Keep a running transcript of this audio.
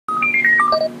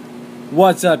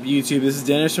What's up YouTube, this is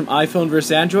Dennis from iPhone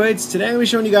vs Androids. Today I'm going to be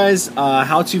showing you guys a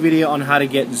how-to video on how to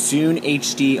get Zune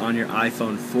HD on your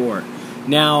iPhone 4.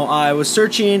 Now I was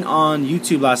searching on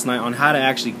YouTube last night on how to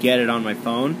actually get it on my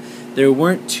phone. There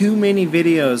weren't too many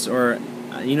videos, or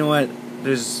you know what,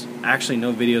 there's actually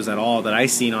no videos at all that I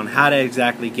seen on how to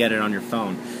exactly get it on your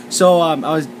phone.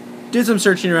 So did some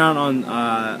searching around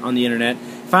on the internet,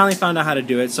 finally found out how to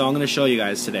do it, so I'm going to show you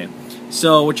guys today.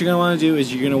 So what you're going to want to do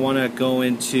is you're going to want to go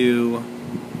into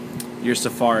your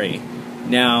Safari.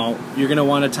 Now you're going to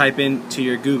want to type into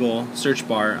your Google search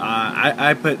bar.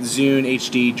 I put Zune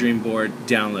HD DreamBoard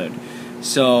download.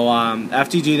 So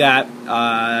after you do that,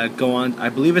 go on. I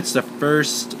believe it's the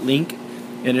first link,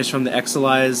 and it's from the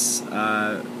Xalize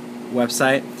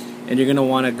website. And you're going to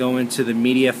want to go into the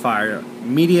Media Fire,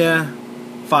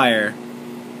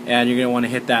 and you're going to want to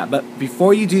hit that. But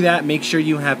before you do that, make sure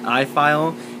you have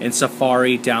iFile and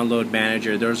Safari Download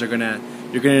Manager. Those are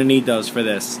you're gonna need those for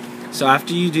this. So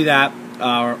after you do that,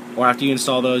 or after you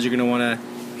install those, you're gonna want to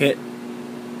hit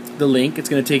the link. It's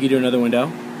gonna take you to another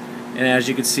window, and as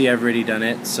you can see, I've already done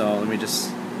it. So let me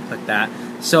just click that.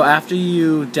 So after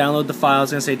you download the file,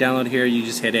 it's gonna say download here. You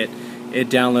just hit it. It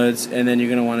downloads, and then you're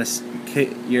gonna want to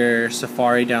hit your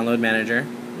Safari Download Manager.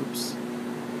 Oops.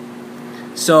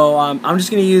 So I'm just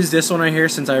going to use this one right here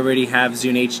since I already have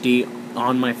Zune HD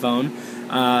on my phone.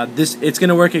 It's going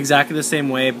to work exactly the same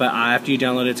way, but after you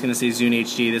download it, it's going to say Zune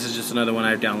HD. This is just another one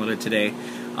I've downloaded today.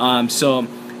 So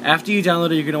after you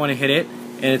download it, you're going to want to hit it,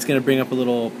 and it's going to bring up a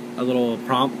little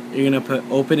prompt. You're going to put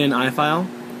open in iFile.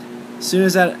 As soon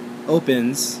as that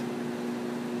opens,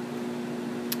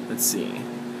 let's see.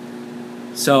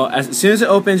 So as soon as it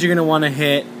opens, you're going to want to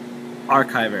hit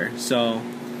Archiver. So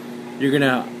you're going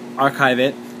to archive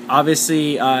it.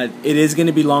 Obviously it is going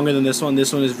to be longer than this one.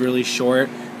 This one is really short,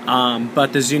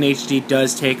 but the Zune HD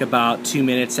does take about 2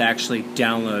 minutes to actually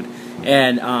download,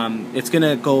 and it's going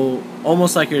to go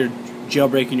almost like you're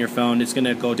jailbreaking your phone. It's going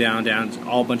to go down,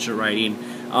 all a bunch of writing.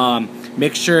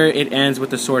 Make sure it ends with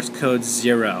the source code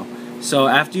 0. So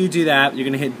after you do that, you're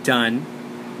going to hit done,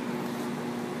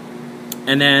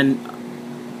 and then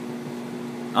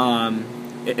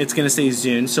it's going to say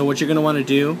Zune. So what you're going to want to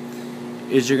do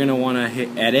is you're going to want to hit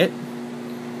edit.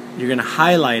 You're going to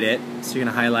highlight it. So you're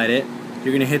going to highlight it.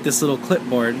 You're going to hit this little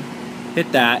clipboard.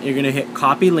 Hit that. You're going to hit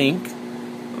copy link.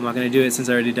 I'm not going to do it since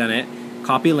I already done it.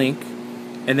 Copy link.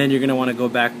 And then you're going to want to go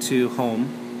back to home.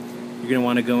 You're going to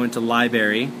want to go into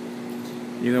library.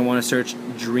 You're going to want to search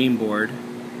DreamBoard.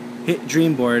 Hit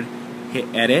DreamBoard. Hit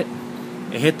edit.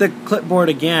 And hit the clipboard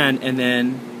again, and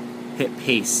then hit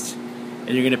paste. And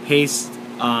you're going to paste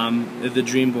the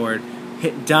DreamBoard.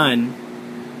 Hit done.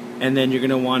 And then you're going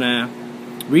to want to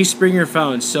respring your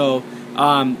phone. So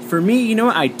for me, you know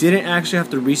what, I didn't actually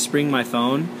have to respring my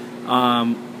phone.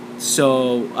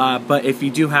 But if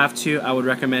you do have to, I would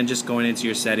recommend just going into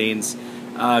your settings,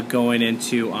 going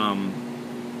into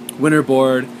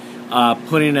Winterboard,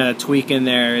 putting a tweak in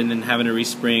there, and then having a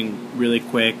respring really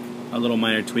quick, a little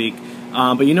minor tweak.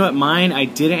 But you know what, mine, I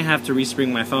didn't have to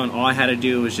respring my phone. All I had to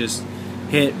do was just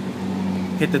hit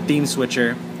the theme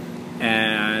switcher,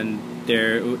 and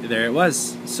there it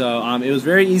was. So it was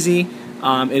very easy.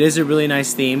 It is a really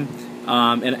nice theme,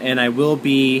 and I will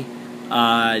be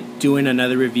doing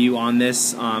another review on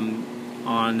this,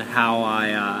 on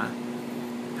how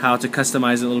to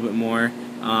customize it a little bit more,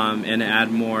 and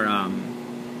add more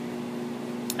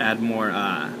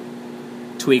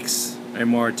tweaks or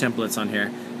more templates on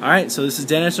here. Alright, so this is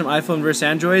Dennis from iPhone vs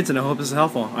Androids, and I hope this is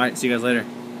helpful. Alright, see you guys later.